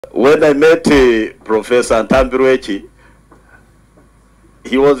When I met Professor Ntambirweki,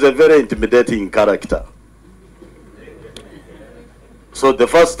 he was a very intimidating character. So the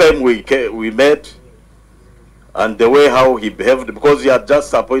first time we met, and the way how he behaved, because he had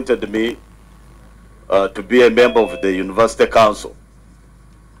just appointed me to be a member of the University Council.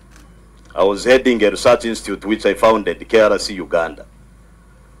 I was heading a research institute which I founded, KRC Uganda.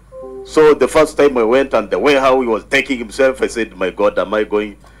 So the first time I went, and the way how he was taking himself, I said, my God, am I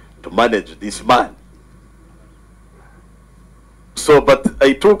going to manage this man? So, but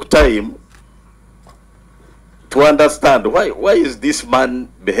I took time to understand why is this man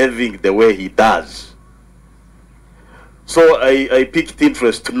behaving the way he does. So I picked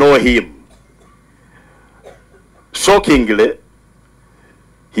interest to know him. Shockingly,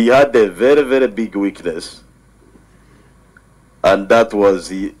 he had a very, very big weakness, and that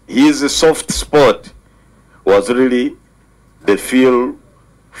was his soft spot was really the feel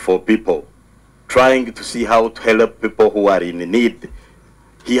for people, trying to see how to help people who are in need.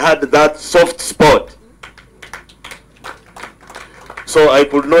 He had that soft spot. So I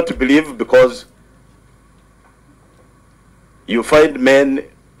could not believe, because you find men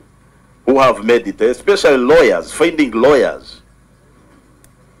who have made it, especially lawyers, finding lawyers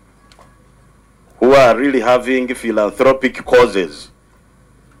who are really having philanthropic causes.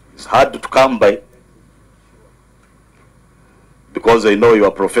 It's hard to come by, because I know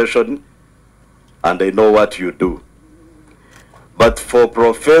your profession and I know what you do. But for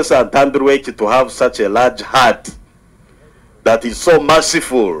Professor Ntambirweki to have such a large heart that is so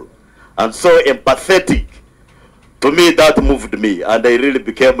merciful and so empathetic, to me that moved me, and I really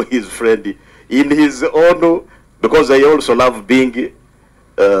became his friend in his own, because I also love being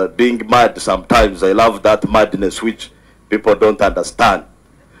mad sometimes. I love that madness which people don't understand.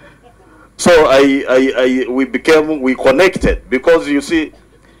 So we connected, because you see,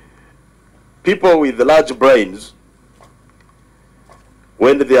 people with large brains,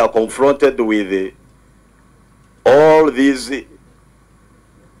 when they are confronted with all these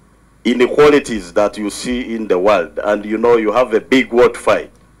inequalities that you see in the world, and you know you have a big war to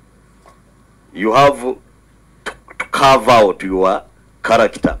fight, you have to carve out your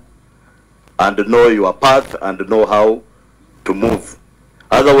character and know your path and know how to move.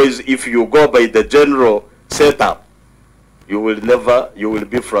 Otherwise, if you go by the general setup, you will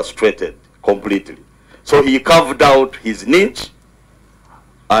be frustrated completely. So he carved out his niche,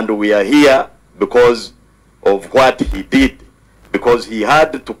 and we are here because of what he did, because he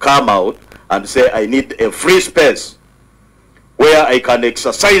had to come out and say, I need a free space where I can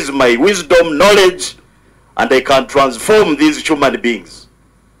exercise my wisdom, knowledge, and I can transform these human beings.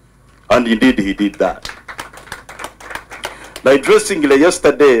 And indeed he did that. Now, interestingly,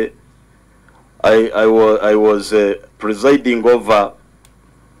 yesterday I was presiding over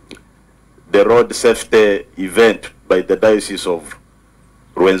the road safety event by the Diocese of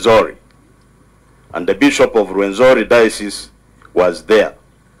Rwenzori, and the Bishop of Rwenzori Diocese was there.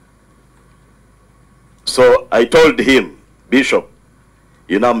 So I told him, Bishop,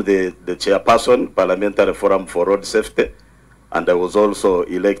 you know, I'm the chairperson, Parliamentary Forum for Road Safety, and I was also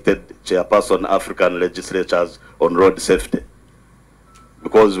elected chairperson, African legislatures on road safety,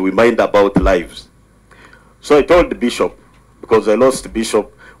 because we mind about lives. So I told the Bishop, because we lost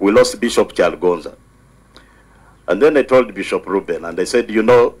Bishop Chalgonza. And then I told Bishop Ruben, and I said, you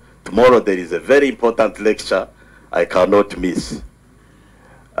know, tomorrow there is a very important lecture I cannot miss.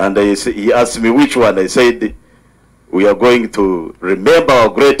 And he asked me which one. I said, we are going to remember our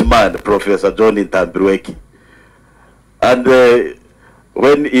great man, Professor John Ntambirweki. And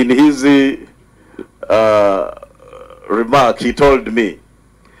when in his remark, he told me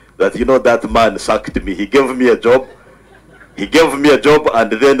that, you know, that man sacked me. He gave me a job. He gave me a job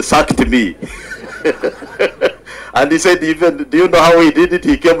and then sacked me. And he said, even, do you know how he did it?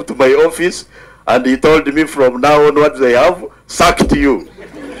 He came to my office and he told me, from now onwards I have sacked you.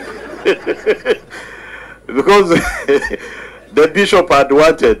 Because the bishop had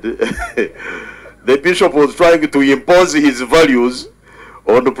wanted, the bishop was trying to impose his values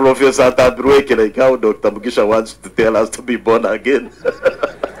on Professor Ntambirweki, like how Dr. Mugisha wants to tell us to be born again.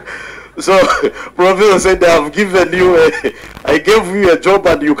 So Professor said, I have given you I gave you a job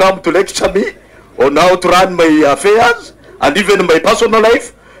and you come to lecture me on how to run my affairs and even my personal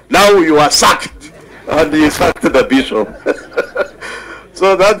life. Now you are sacked. And he sacked the bishop.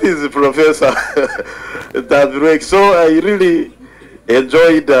 So that is Professor Ntambirweki. So I really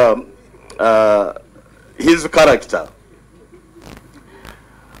enjoyed his character.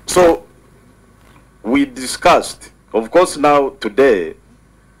 So we discussed, of course, now today,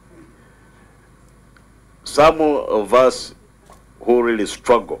 some of us who really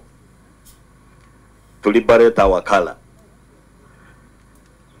struggle to liberate our color.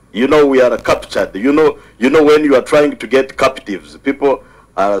 You know, we are captured. You know when you are trying to get captives, people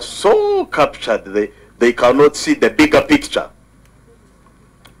are so captured, they cannot see the bigger picture.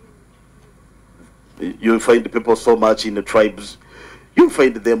 You find people so much in the tribes. You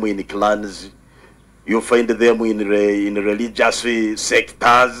find them in clans. You find them in religious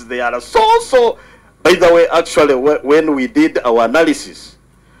sectors. They are so. By the way, actually, when we did our analysis,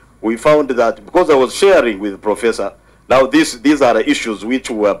 we found that, because I was sharing with the professor, now these are issues which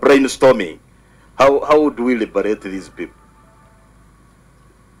we were brainstorming. How do we liberate these people?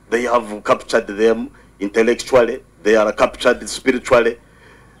 They have captured them intellectually. They are captured spiritually.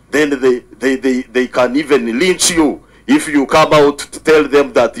 Then they can even lynch you if you come out to tell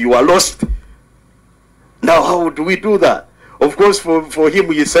them that you are lost. Now, how do we do that? Of course, for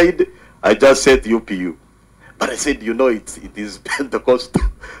him, he said, I just said UPU. But I said, you know, it is Pentecostal.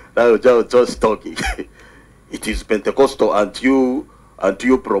 Now, just talking. It is Pentecostal, and you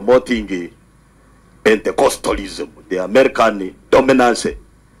promoting Pentecostalism, the American dominance.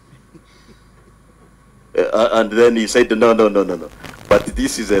 And then he said, no. But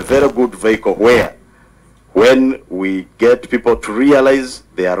this is a very good vehicle where, when we get people to realize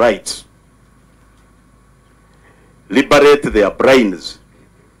their rights, liberate their brains,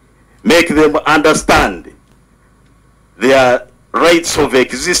 make them understand their rights of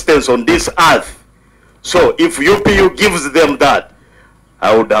existence on this earth. So if UPU gives them that,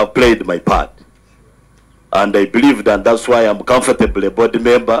 I would have played my part. And I believed, and that's why I'm comfortably a board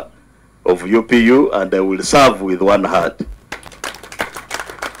member of UPU, and I will serve with one heart.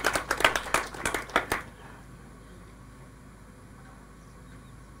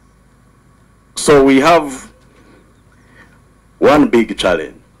 So we have one big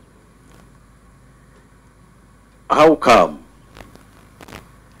challenge. How come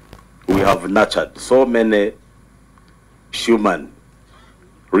we have nurtured so many human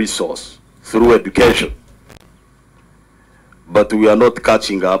resources through education, but we are not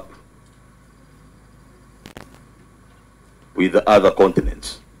catching up with the other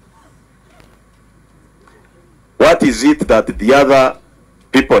continents? What is it that the other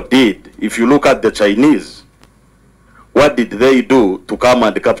people did? If you look at the Chinese, what did they do to come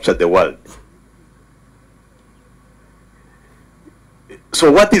and capture the world?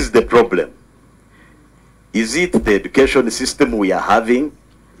 So what is the problem? Is it the education system we are having?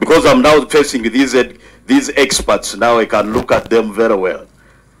 Because I'm now facing these experts, now I can look at them very well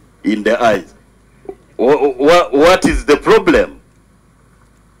in the eyes. What is the problem?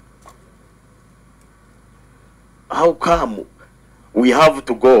 How come we have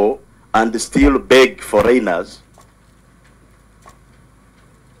to go and still beg foreigners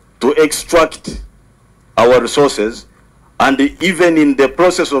to extract our resources, and even in the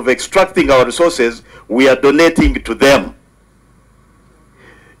process of extracting our resources, we are donating to them?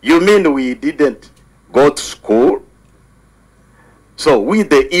 You mean we didn't go to school? So we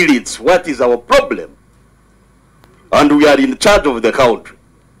the elites, what is our problem? And we are in charge of the country.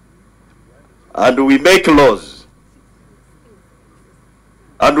 And we make laws.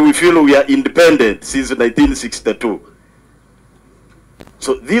 And we feel we are independent since 1962.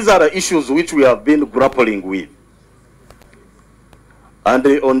 So these are the issues which we have been grappling with. And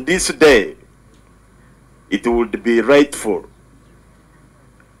on this day, it would be rightful,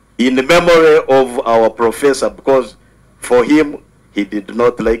 in memory of our professor, because for him, he did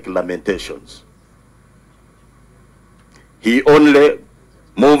not like lamentations. He only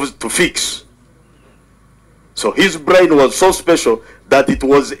moves to fix. So his brain was so special that it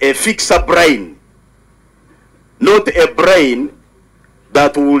was a fixer brain, not a brain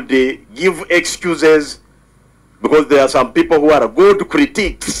that would give excuses, because there are some people who are good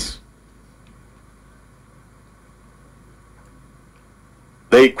critics.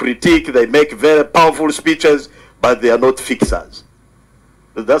 They critique, they make very powerful speeches, but they are not fixers.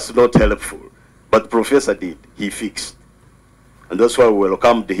 That's not helpful. But Professor did, he fixed. And that's why we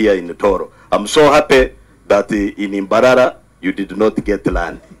welcomed here in Toro. I'm so happy that in Mbarara, you did not get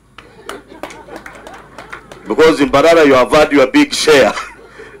land. Because in Mbarara, you have had your big share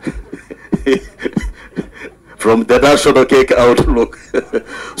from the National Cake Outlook.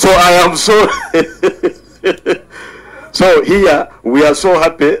 So I am so... So here, we are so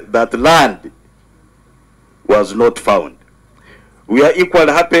happy that land was not found. We are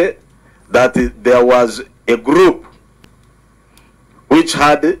equally happy that there was a group which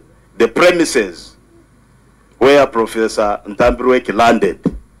had the premises where Professor Ntambirweki landed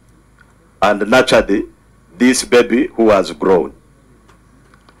and nurtured this baby who has grown.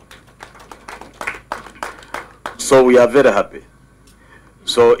 So we are very happy.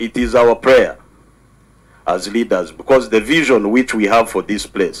 So it is our prayer as leaders, because the vision which we have for this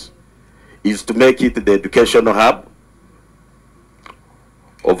place is to make it the educational hub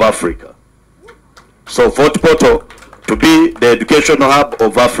of Africa. So Fort Portal to be the educational hub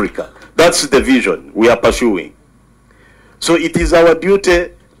of Africa. That's the vision we are pursuing. So it is our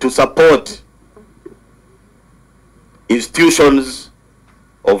duty to support institutions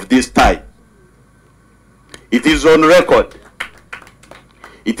of this type. It is on record.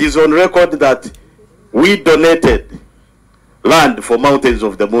 It is on record that we donated land for Mountains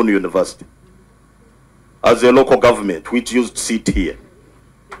of the Moon University as a local government which used to sit here.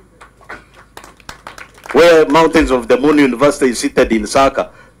 Where Mountains of the Moon University is seated in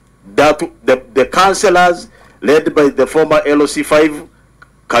Saka, that the councillors led by the former LOC5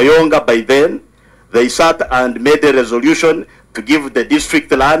 Kayonga by then, they sat and made a resolution to give the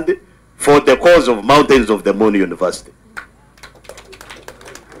district land for the cause of Mountains of the Moon University.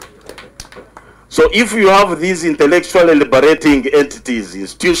 So if you have these intellectually liberating entities,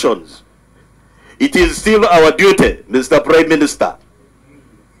 institutions, it is still our duty, Mr. Prime Minister.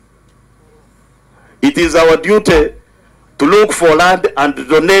 It is our duty to look for land and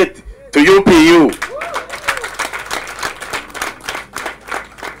donate to UPU.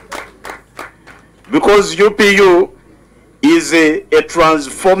 Because UPU is a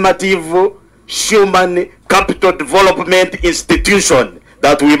transformative human capital development institution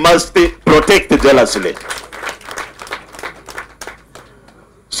that we must protect jealously.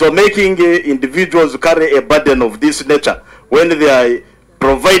 So making individuals carry a burden of this nature when they are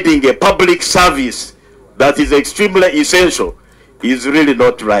providing a public service that is extremely essential is really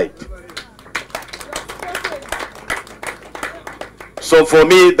not right. So for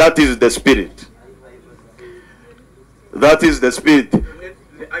me, that is the spirit. That is the spirit.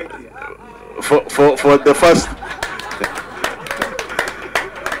 For the first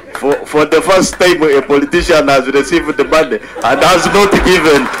for the first time a politician has received the money and has not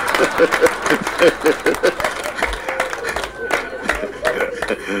given.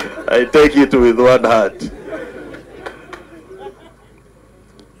 I take it with one heart.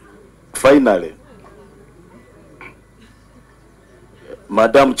 Finally,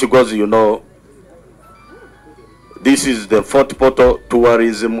 Madam Chigozi, you know, this is the Fort Portal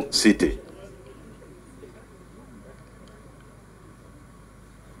tourism city.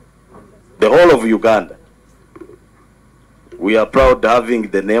 The whole of Uganda, we are proud having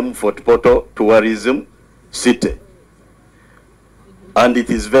the name Fort Portal tourism city. And it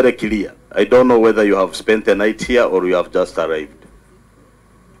is very clear. I don't know whether you have spent a night here or you have just arrived.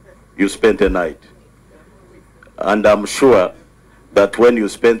 You spent a night. And I'm sure that when you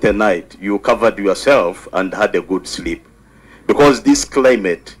spent a night, you covered yourself and had a good sleep. Because this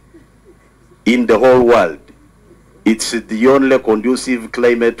climate in the whole world, it's the only conducive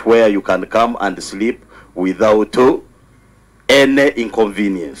climate where you can come and sleep without any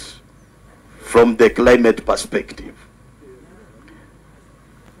inconvenience from the climate perspective.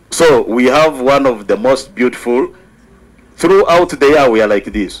 So we have one of the most beautiful, throughout the year we are like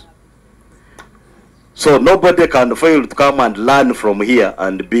this. So nobody can fail to come and learn from here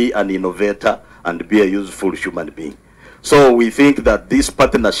and be an innovator and be a useful human being. So we think that this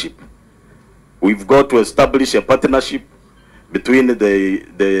partnership, we've got to establish a partnership between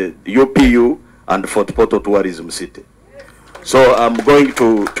the UPU and Fort Portal Tourism City. So I'm going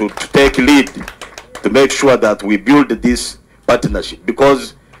to take lead to make sure that we build this partnership,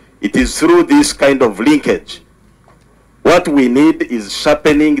 because it is through this kind of linkage. What we need is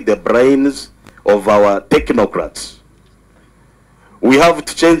sharpening the brains of our technocrats. We have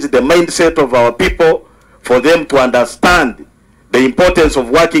to change the mindset of our people for them to understand the importance of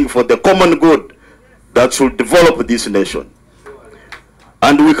working for the common good that should develop this nation.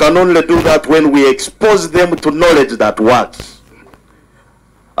 And we can only do that when we expose them to knowledge that works.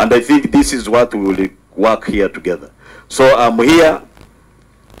 And I think this is what we will work here together. So I'm here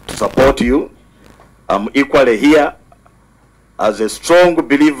to support you. I'm equally here as a strong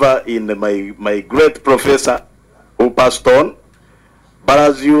believer in my great professor who passed on. But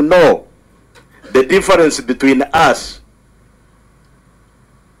as you know, the difference between us,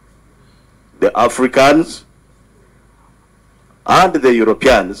 the Africans and the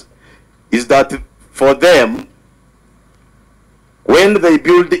Europeans, is that for them, when they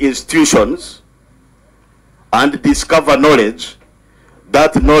build institutions and discover knowledge,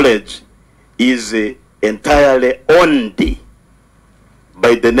 that knowledge is entirely owned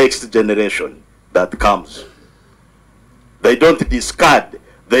by the next generation that comes. They don't discard,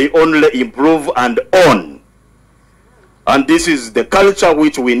 they only improve and own. And this is the culture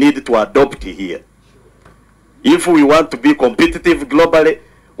which we need to adopt here. If we want to be competitive globally,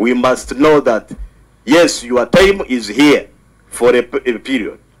 we must know that, yes, your time is here for a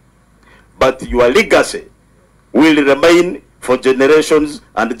period, but your legacy will remain for generations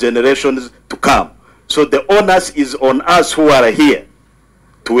and generations to come. So the onus is on us who are here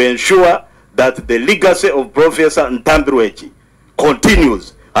to ensure that the legacy of Professor Ntambirweki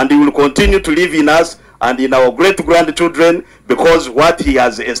continues, and he will continue to live in us and in our great-grandchildren, because what he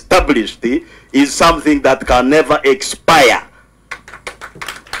has established is something that can never expire.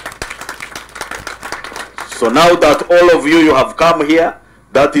 So now that all of you have come here,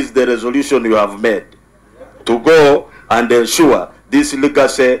 that is the resolution you have made, to go and ensure this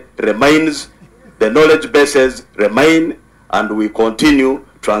legacy remains, the knowledge bases remain, and we continue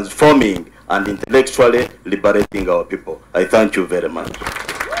transforming and intellectually liberating our people. I thank you very much.